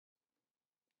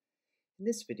In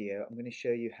this video, I'm going to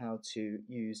show you how to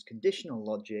use conditional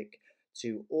logic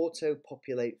to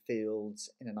auto-populate fields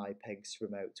in an iPEGS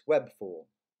remote web form.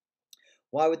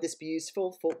 Why would this be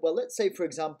useful? Well, let's say, for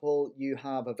example, you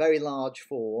have a very large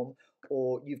form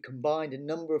or you've combined a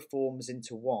number of forms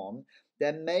into one.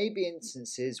 There may be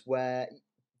instances where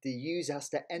the user has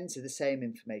to enter the same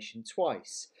information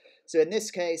twice. So in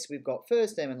this case, we've got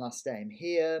first name and last name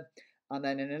here. And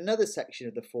then in another section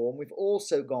of the form, we've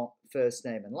also got first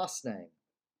name and last name.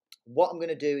 What I'm going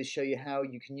to do is show you how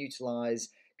you can utilize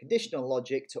conditional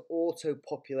logic to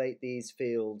auto-populate these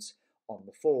fields on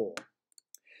the form.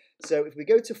 So if we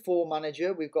go to Form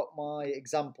Manager, we've got my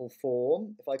example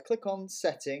form. If I click on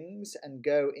Settings and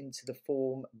go into the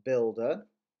Form Builder,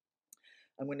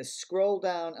 I'm going to scroll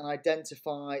down and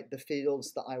identify the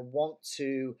fields that I want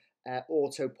to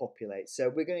auto-populate. So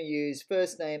we're going to use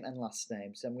first name and last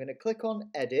name. So I'm going to click on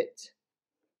Edit,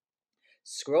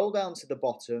 scroll down to the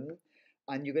bottom,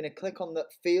 and you're going to click on the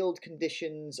Field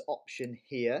Conditions option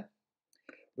here.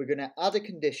 We're going to add a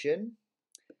condition,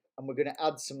 and we're going to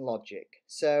add some logic.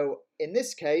 So in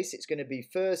this case, it's going to be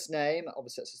first name.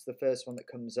 Obviously, that's just the first one that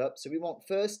comes up. So we want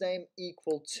first name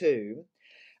equal to,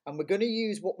 and we're going to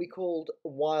use what we called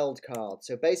wildcard.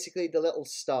 So basically the little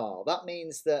star. That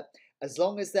means that as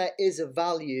long as there is a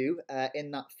value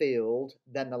in that field,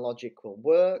 then the logic will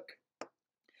work.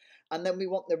 And then we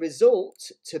want the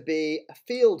result to be a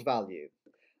field value.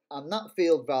 And that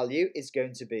field value is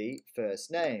going to be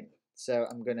first name. So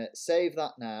I'm going to save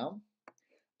that now.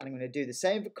 And I'm going to do the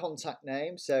same for contact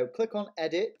name. So click on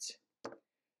Edit,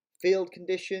 Field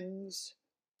Conditions,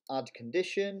 Add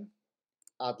Condition,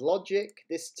 Add Logic.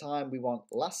 This time we want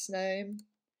last name,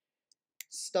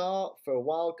 start for a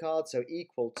wildcard, so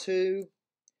equal to,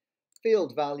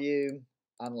 field value,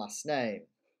 and last name.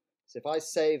 So if I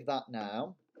save that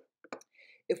now,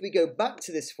 if we go back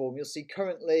to this form, you'll see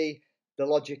currently the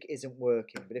logic isn't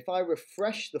working. But if I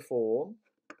refresh the form,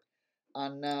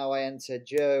 and now I enter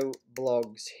Joe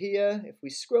Blogs here, if we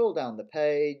scroll down the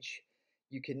page,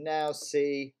 you can now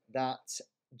see that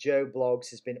Joe Blogs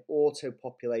has been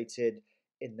auto-populated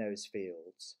in those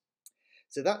fields.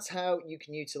 So that's how you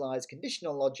can utilize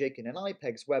conditional logic in an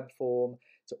iPEGS web form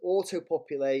to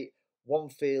auto-populate one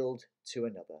field to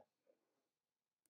another.